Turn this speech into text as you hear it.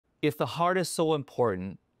If the heart is so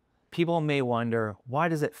important, people may wonder, why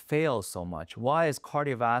does it fail so much? Why is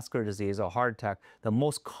cardiovascular disease or heart attack the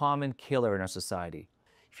most common killer in our society?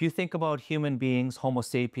 If you think about human beings, Homo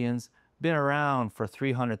sapiens, been around for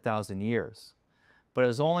 300,000 years, but it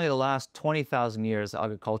was only the last 20,000 years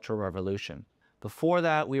agricultural revolution. Before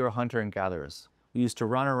that, we were hunter and gatherers. We used to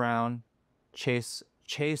run around, chase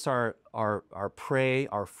our prey,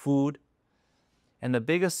 our food, and the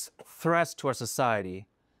biggest threats to our society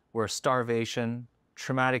were starvation,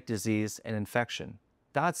 traumatic disease, and infection.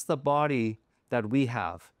 That's the body that we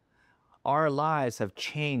have. Our lives have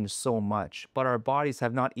changed so much, but our bodies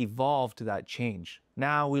have not evolved to that change.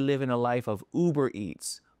 Now we live in a life of Uber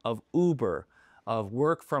Eats, of Uber, of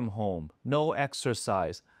work from home, no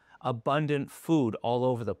exercise, abundant food all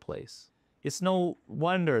over the place. It's no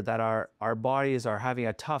wonder that our bodies are having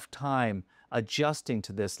a tough time adjusting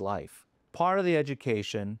to this life. Part of the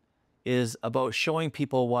education is about showing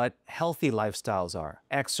people what healthy lifestyles are.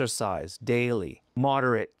 Exercise daily,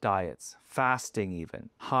 moderate diets, fasting even,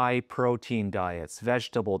 high protein diets,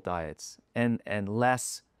 vegetable diets, and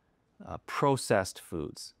less processed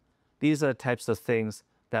foods. These are the types of things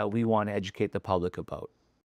that we want to educate the public about.